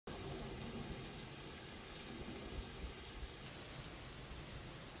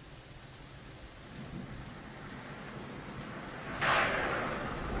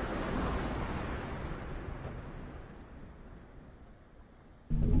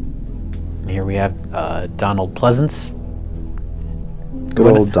Here we have Donald Pleasence. Good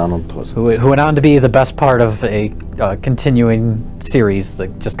old Donald Pleasence. Who went on to be the best part of a continuing series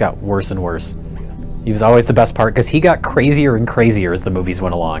that just got worse and worse. He was always the best part because he got crazier and crazier as the movies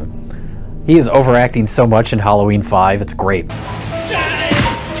went along. He is overacting so much in Halloween 5, it's great.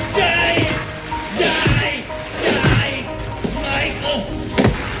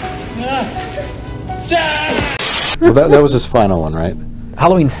 Well, that was his final one, right?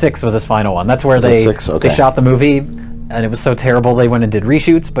 Halloween 6 was his final one. That's where they shot the movie, and it was so terrible they went and did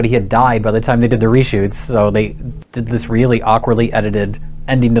reshoots, but he had died by the time they did the reshoots, so they did this really awkwardly edited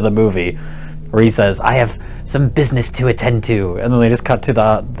ending to the movie where he says, "I have some business to attend to," and then they just cut to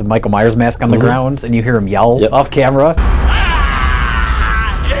the Michael Myers mask on the ground, and you hear him yell off camera.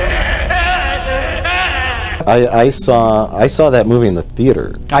 I saw that movie in the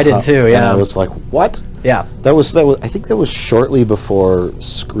theater. I did too, yeah. And I was like, what? Yeah. That was I think that was shortly before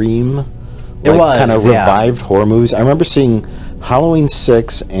Scream. It was, kind of revived horror movies. I remember seeing Halloween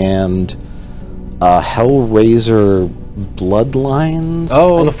 6 and Hellraiser Bloodlines.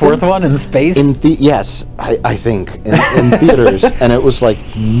 Oh, the fourth one in space? Yes, I think. In theaters. And it was like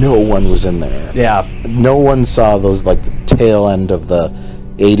no one was in there. Yeah. No one saw those, like, the tail end of the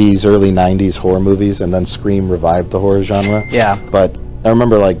 80s, early 90s horror movies, and then Scream revived the horror genre. Yeah. But I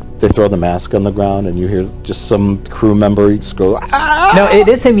remember, like, they throw the mask on the ground, and you hear just some crew member just go, "Ah!" No, it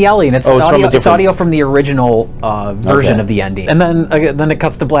is him yelling. It's audio. It's audio from the original version of the ending, and then it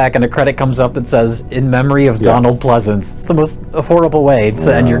cuts to black, and a credit comes up that says, "In memory of Donald Pleasence." It's the most horrible way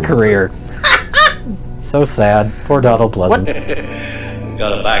to end your career. So sad. Poor Donald Pleasence.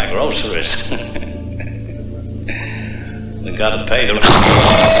 Gotta buy groceries. We gotta pay the.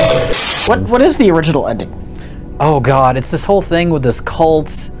 What is the original ending? Oh God, it's this whole thing with this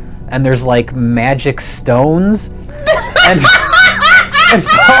cult, and there's like magic stones, and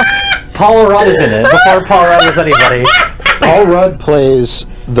Paul Rudd is in it before Paul Rudd was anybody. Paul Rudd plays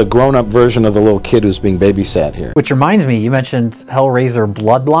the grown-up version of the little kid who's being babysat here. Which reminds me, you mentioned Hellraiser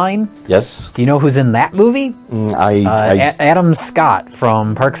Bloodline. Yes. Do you know who's in that movie? Adam Scott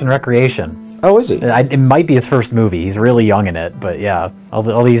from Parks and Recreation. Oh, is he? It might be his first movie. He's really young in it, but yeah,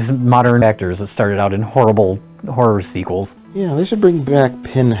 all these modern actors that started out in horrible horror sequels. Yeah, they should bring back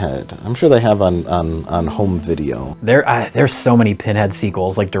Pinhead. I'm sure they have on home video. There's so many Pinhead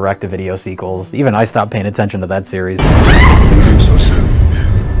sequels, like direct-to-video sequels. Even I stopped paying attention to that series. Leaving so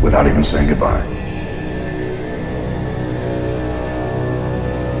soon, without even saying goodbye.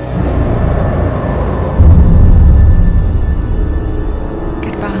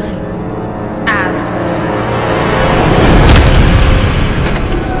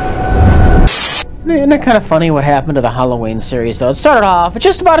 Isn't it kind of funny what happened to the Halloween series, though? It started off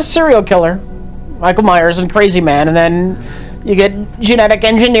just about a serial killer, Michael Myers and Crazy Man, and then you get genetic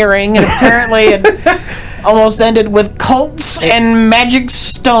engineering, and apparently it almost ended with cults and magic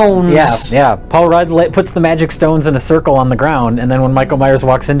stones. Yeah. Paul Rudd puts the magic stones in a circle on the ground, and then when Michael Myers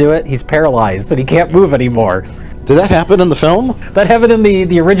walks into it, he's paralyzed, and he can't move anymore. Did that happen in the film? That happened in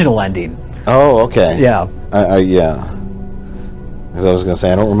the original ending. Oh, okay. Yeah. Yeah. Because I was going to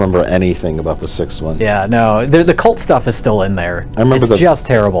say, I don't remember anything about the sixth one. Yeah, no, the cult stuff is still in there. I remember it's just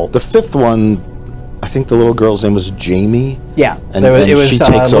terrible. The fifth one, I think the little girl's name was Jamie. Yeah, and it was she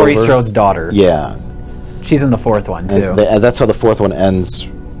takes Laurie over. Strode's daughter. Yeah. She's in the fourth one, too. And that's how the fourth one ends,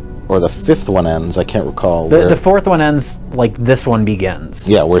 or the fifth one ends, I can't recall. The fourth one ends like this one begins.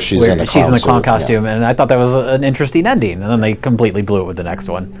 Yeah, where she's in a clown costume, and I thought that was an interesting ending, and then they completely blew it with the next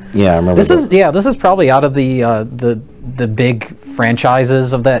one. Yeah, I remember this is probably out of the big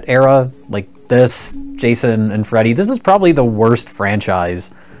franchises of that era, like this, Jason and Freddy. This is probably the worst franchise.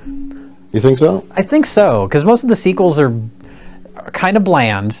 You think so? I think so, because most of the sequels are kind of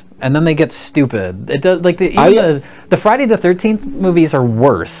bland, and then they get stupid. It does, like the Friday the 13th movies are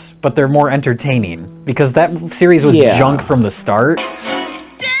worse, but they're more entertaining because that series was junk from the start.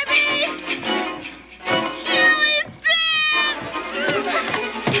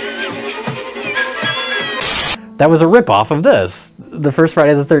 That was a ripoff of this. The first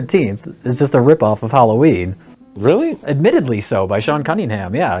Friday the 13th is just a ripoff of Halloween. Really? Admittedly so, by Sean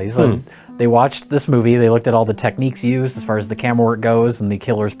Cunningham, yeah. He said they watched this movie, they looked at all the techniques used as far as the camera work goes and the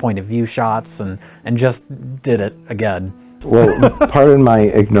killer's point of view shots and just did it again. Well, pardon my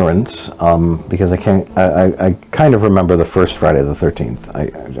ignorance, because I kind of remember the first Friday the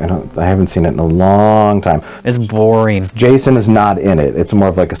 13th. I haven't seen it in a long time. It's boring. Jason is not in it. It's more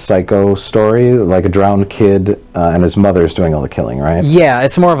of like a psycho story, like a drowned kid and his mother's doing all the killing, right? Yeah,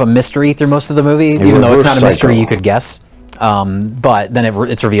 it's more of a mystery through most of the movie, even though it's not a mystery you could guess. But then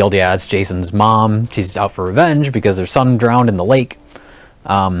it's revealed, yeah, it's Jason's mom. She's out for revenge because her son drowned in the lake.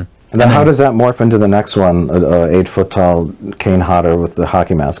 And then how does that morph into the next one? 8-foot-tall Kane Hodder with the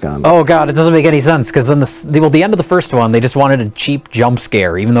hockey mask on. Oh god, it doesn't make any sense because then the end of the first one, they just wanted a cheap jump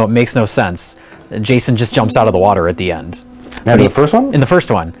scare, even though it makes no sense. Jason just jumps out of the water at the end. And in the first one? In the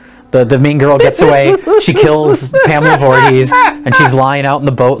first one. The main girl gets away, she kills Pamela Voorhees, and she's lying out in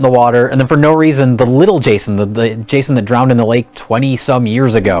the boat in the water, and then for no reason, the little Jason, the Jason that drowned in the lake 20-some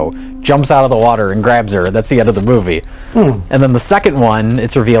years ago, jumps out of the water and grabs her. That's the end of the movie. And then the second one,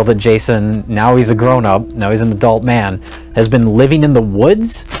 it's revealed that Jason, now he's a grown-up, now he's an adult man, has been living in the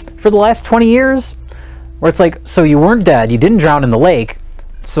woods for the last 20 years, where it's like, so you weren't dead, you didn't drown in the lake,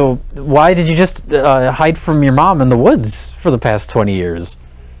 so why did you just hide from your mom in the woods for the past 20 years?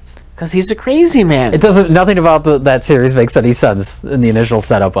 Because he's a crazy man. It doesn't. Nothing about that series makes any sense in the initial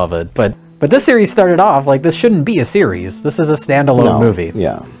setup of it. But this series started off like this shouldn't be a series. This is a standalone movie.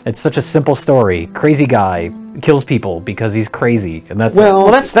 Yeah. It's such a simple story. Crazy guy kills people because he's crazy, and that's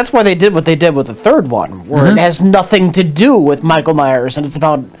well, that's why they did what they did with the third one, where it has nothing to do with Michael Myers, and it's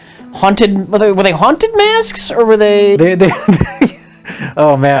about haunted. Were they haunted masks, or were they?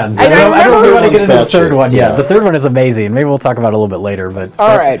 Oh man, I don't really want to get into the third batshit, one yet. yeah. The third one is amazing. Maybe we'll talk about it a little bit later. But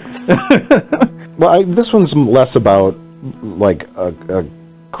All right. Well, this one's less about like a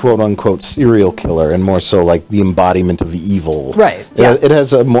quote-unquote serial killer and more so like the embodiment of evil. Right, yeah. It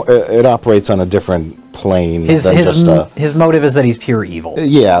has a more. It operates on a different plane than just a. His motive is that he's pure evil.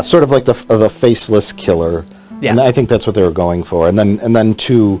 Yeah, sort of like the faceless killer. Yeah. And I think that's what they were going for. And then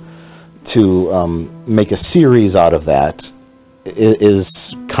to make a series out of that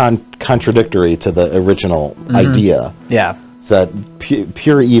is contradictory to the original idea. Yeah. It's that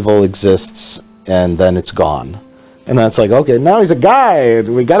pure evil exists and then it's gone. And then it's like, okay, now he's a guy,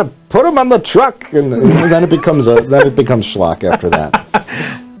 and we got to put him on the truck, and then it becomes schlock after that.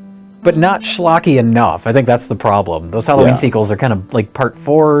 But not schlocky enough. I think that's the problem. Those Halloween sequels are kind of like part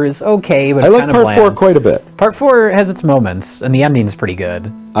 4 is okay, but I it's like kind of part bland. 4 quite a bit. Part 4 has its moments, and the ending's pretty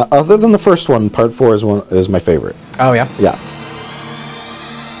good. Other than the first one, part 4 is my favorite. Oh yeah. Yeah.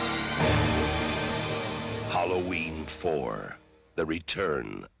 Halloween 4, the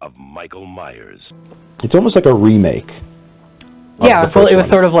return of Michael Myers. It's almost like a remake. Yeah, well, it was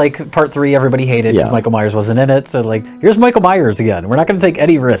sort of like part 3 everybody hated because Michael Myers wasn't in it. So like, here's Michael Myers again. We're not going to take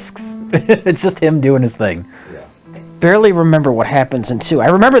any risks. It's just him doing his thing. Barely remember what happens in 2. I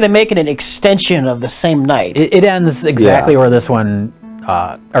remember they making an extension of the same night. It ends exactly where this one,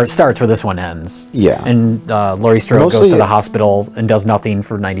 or it starts where this one ends. Yeah. And Laurie Strode goes to the hospital and does nothing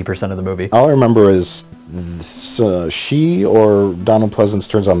for 90% of the movie. All I remember is she or Donald Pleasance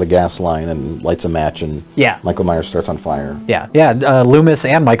turns on the gas line and lights a match, and Michael Myers starts on fire. Yeah, Loomis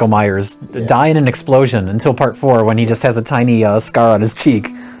and Michael Myers die in an explosion until part 4 when he just has a tiny scar on his cheek.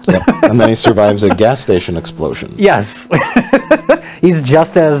 Yep. And then he survives a gas station explosion. Yes. He's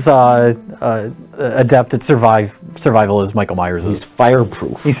just as adept at survival as Michael Myers is. He's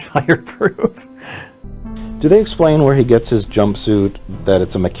fireproof. He's fireproof. Do they explain where he gets his jumpsuit, that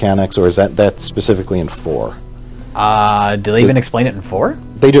it's a mechanics, or is that specifically in 4? Do they even explain it in 4?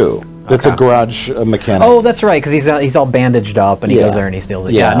 They do. It's a garage mechanic. Oh, that's right, because he's all bandaged up, and he goes there and he steals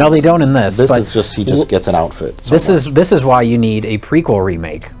it. Yeah, no, they don't in this. This is just, he just gets an outfit. This is why you need a prequel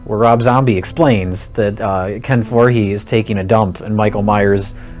remake, where Rob Zombie explains that Ken Voorhees is taking a dump, and Michael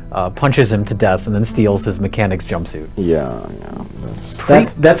Myers punches him to death and then steals his mechanic's jumpsuit. Yeah.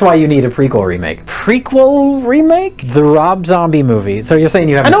 That's why you need a prequel remake. Prequel remake? The Rob Zombie movie. So you're saying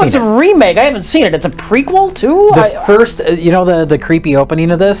you haven't seen it? I know it's a remake. I haven't seen it. It's a prequel too? The first, you know the creepy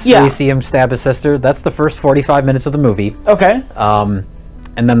opening of this? Yeah. Where you see him stab his sister? That's the first 45 minutes of the movie. Okay. And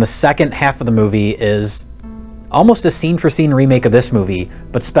then the second half of the movie is almost a scene-for-scene remake of this movie,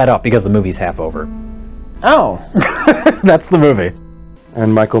 but sped up because the movie's half over. Oh. That's the movie.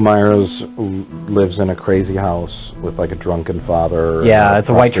 And Michael Myers lives in a crazy house with like a drunken father. Yeah, it's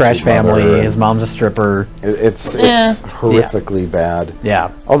a white trash family. His mom's a stripper. It's horrifically bad.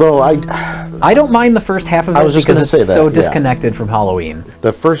 Yeah. Although I don't mind the first half of it because it's so disconnected from Halloween.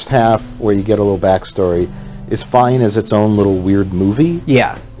 The first half, where you get a little backstory, is fine as its own little weird movie.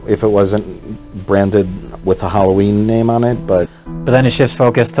 Yeah. If it wasn't branded with a Halloween name on it, but then it shifts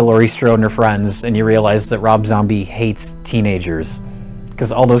focus to Laurie Strode and her friends, and you realize that Rob Zombie hates teenagers.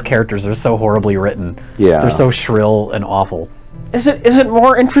 Because all those characters are so horribly written. Yeah. They're so shrill and awful. Is it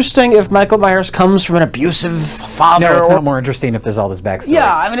more interesting if Michael Myers comes from an abusive father? No, it's not more interesting if there's all this backstory.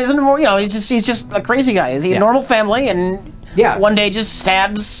 Yeah, I mean, isn't it more, he's just a crazy guy. Is he a normal family and one day just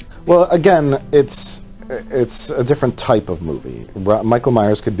stabs? Well, again, it's a different type of movie. Michael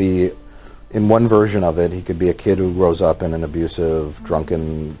Myers could be, in one version of it, he could be a kid who grows up in an abusive,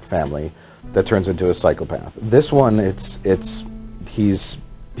 drunken family that turns into a psychopath. This one, he's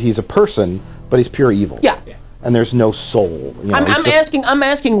he's a person, but he's pure evil. Yeah. And there's no soul. You know, I'm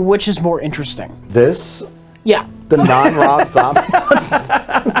asking which is more interesting. This? Yeah. The non-Rob Zombie?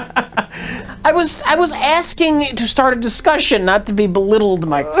 I was asking to start a discussion, not to be belittled,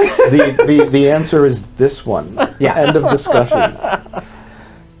 Mike. The answer is this one. Yeah. End of discussion.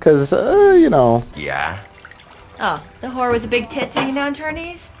 Because, you know. Yeah. Oh, the whore with the big tits hanging down to her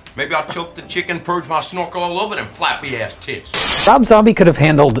knees? Maybe I'll choke the chicken, purge my snorkel all over them flappy ass tits. Rob Zombie could have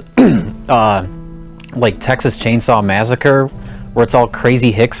handled, like Texas Chainsaw Massacre, where it's all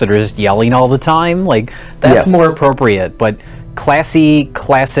crazy hicks that are just yelling all the time. Like, that's more appropriate. But classy,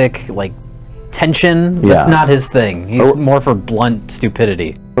 classic, like, tension, that's not his thing. He's more for blunt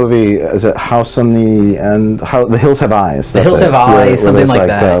stupidity. Movie, is it House on the End? The Hills Have Eyes. The Hills Have Eyes, something like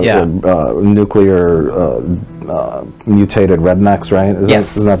that, yeah. Nuclear mutated rednecks, right?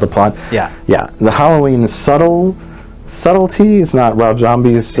 Isn't that the plot? Yeah. Yeah. The Halloween subtlety is not Rob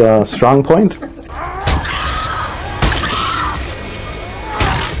Zombie's strong point.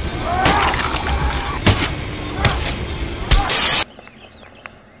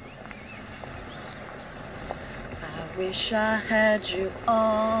 Wish I had you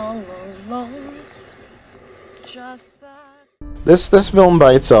all alone. Just that. This film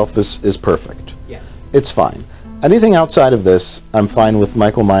by itself is perfect. Yes. It's fine. Anything outside of this, I'm fine with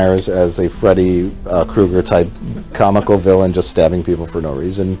Michael Myers as a Freddy Krueger type comical villain just stabbing people for no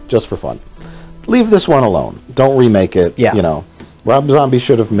reason, just for fun. Leave this one alone. Don't remake it. Yeah. You know, Rob Zombie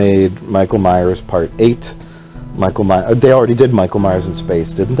should have made Michael Myers Part 8. They already did Michael Myers in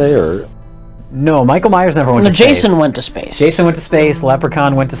Space, didn't they? Or no, Michael Myers never went to space. Jason went to space. Jason went to space,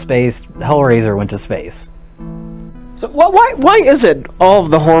 Leprechaun went to space, Hellraiser went to space. So why is it all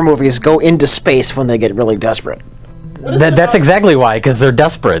of the horror movies go into space when they get really desperate? That's exactly why, because they're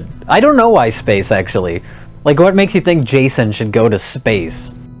desperate. I don't know why space, actually. Like, what makes you think Jason should go to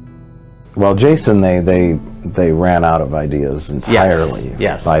space? Well, Jason, they ran out of ideas entirely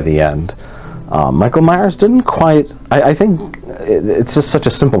by the end. Michael Myers didn't quite. I think it's just such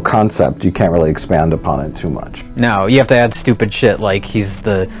a simple concept. You can't really expand upon it too much. No, you have to add stupid shit like he's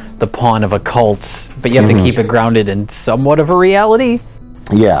the pawn of a cult, but you have to keep it grounded in somewhat of a reality.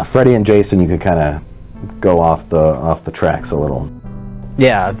 Yeah, Freddy and Jason, you could kind of go off the tracks a little.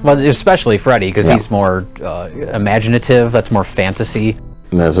 Yeah, well, especially Freddy, because he's more imaginative. That's more fantasy.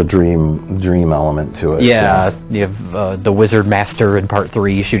 And there's a dream element to it. Yeah, you have the Wizard Master in Part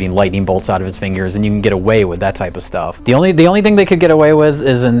 3 shooting lightning bolts out of his fingers, and you can get away with that type of stuff. The only thing they could get away with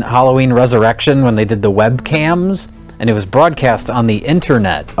is in Halloween Resurrection when they did the webcams, and it was broadcast on the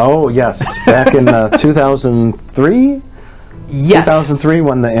internet. Oh yes, back in 2003. Yes, 2003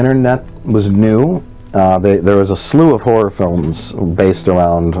 when the internet was new. There was a slew of horror films based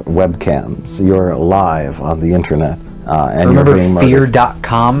around webcams. You're live on the internet. And remember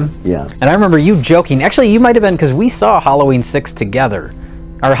Fear.com? Yeah. And I remember you joking. Actually, you might have been, because we saw Halloween 6 together.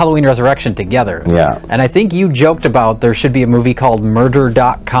 Or Halloween Resurrection together. Yeah. And I think you joked about there should be a movie called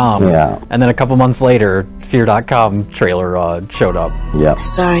Murder.com. Yeah. And then a couple months later, Fear.com trailer showed up. Yeah.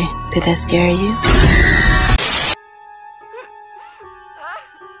 Sorry, did that scare you?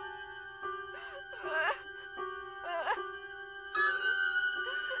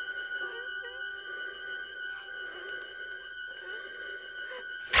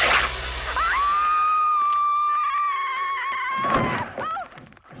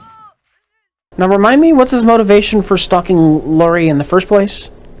 Now remind me, what's his motivation for stalking Laurie in the first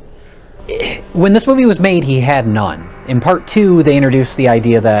place? When this movie was made, he had none. In Part 2, they introduced the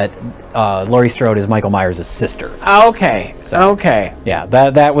idea that Laurie Strode is Michael Myers' sister. Okay, okay. Yeah,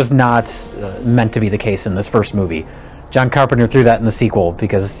 that was not meant to be the case in this first movie. John Carpenter threw that in the sequel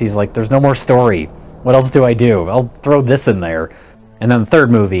because he's like, there's no more story. What else do I do? I'll throw this in there. And then the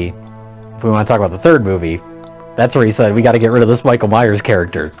third movie, if we want to talk about the third movie, that's where he said, we got to get rid of this Michael Myers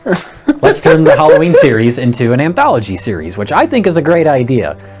character. Let's turn the Halloween series into an anthology series, which I think is a great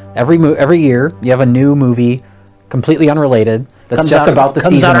idea. Every year, you have a new movie, completely unrelated, that's just about the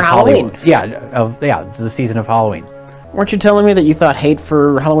season of Halloween. Yeah, it's the season of Halloween. Weren't you telling me that you thought hate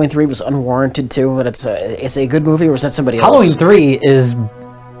for Halloween 3 was unwarranted too, but it's a good movie, or was that somebody else? Halloween 3 is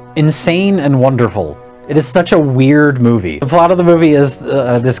insane and wonderful. It is such a weird movie. The plot of the movie is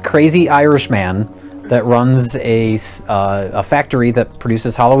this crazy Irishman that runs a factory that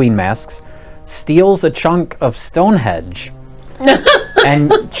produces Halloween masks, steals a chunk of Stonehenge,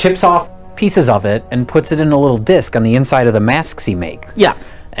 and chips off pieces of it and puts it in a little disc on the inside of the masks he makes. Yeah.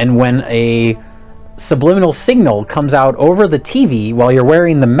 And when a subliminal signal comes out over the TV while you're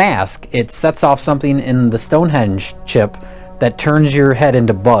wearing the mask, it sets off something in the Stonehenge chip that turns your head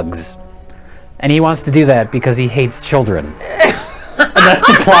into bugs. And he wants to do that because he hates children. And that's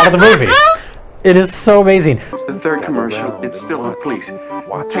the plot of the movie. It is so amazing. The third commercial, it's still on, please.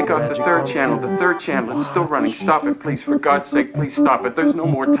 Take off the third channel, it's still running. Stop it, please, for God's sake, please stop it. There's no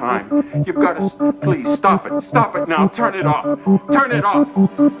more time. You've got to, please, stop it now, turn it off. Turn it off.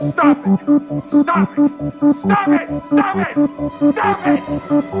 Stop it. Stop it. Stop it. Stop it. Stop it.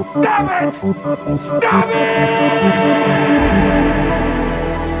 Stop it. Stop it.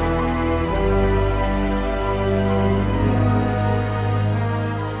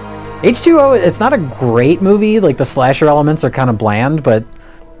 H2O, it's not a great movie, like the slasher elements are kind of bland, but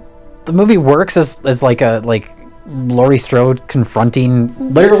the movie works as like Laurie Strode confronting,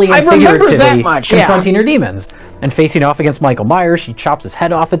 literally and figuratively, confronting her demons and facing off against Michael Myers. She chops his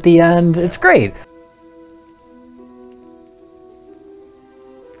head off at the end. It's great.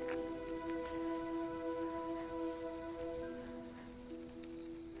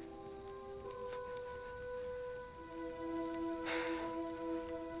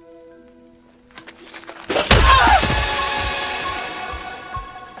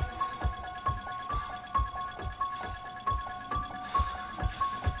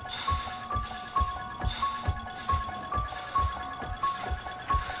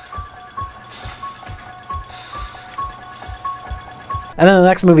 And then the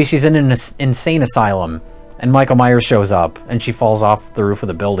next movie, she's in an insane asylum, and Michael Myers shows up, and she falls off the roof of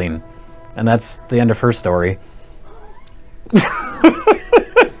the building. And that's the end of her story.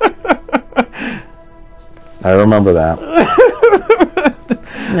 I remember that.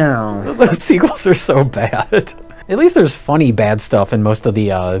 No. The sequels are so bad. At least there's funny bad stuff in most of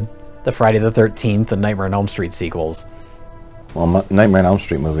the Friday the 13th and Nightmare on Elm Street sequels. Well, Nightmare on Elm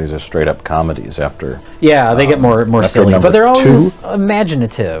Street movies are straight up comedies after. Yeah, they get more silly, but they're always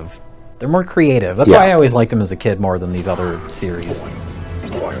imaginative. They're more creative. That's why I always liked them as a kid more than these other series.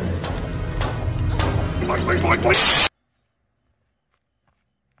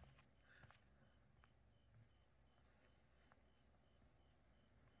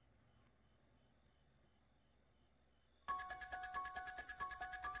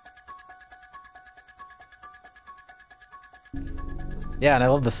 Yeah, and I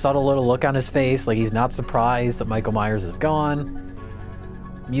love the subtle little look on his face, like he's not surprised that Michael Myers is gone.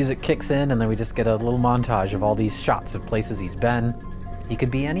 Music kicks in, and then we just get a little montage of all these shots of places he's been. He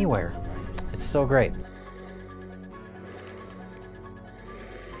could be anywhere. It's so great.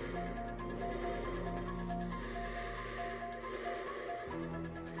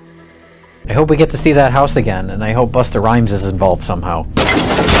 I hope we get to see that house again, and I hope Busta Rhymes is involved somehow.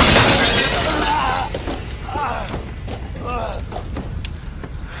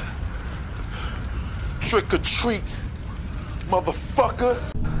 Trick or treat, motherfucker.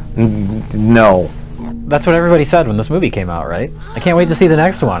 No. That's what everybody said when this movie came out, right? I can't wait to see the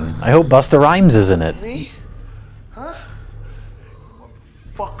next one. I hope Busta Rhymes is in it. Me? Huh?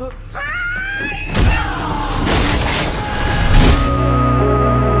 Fucker.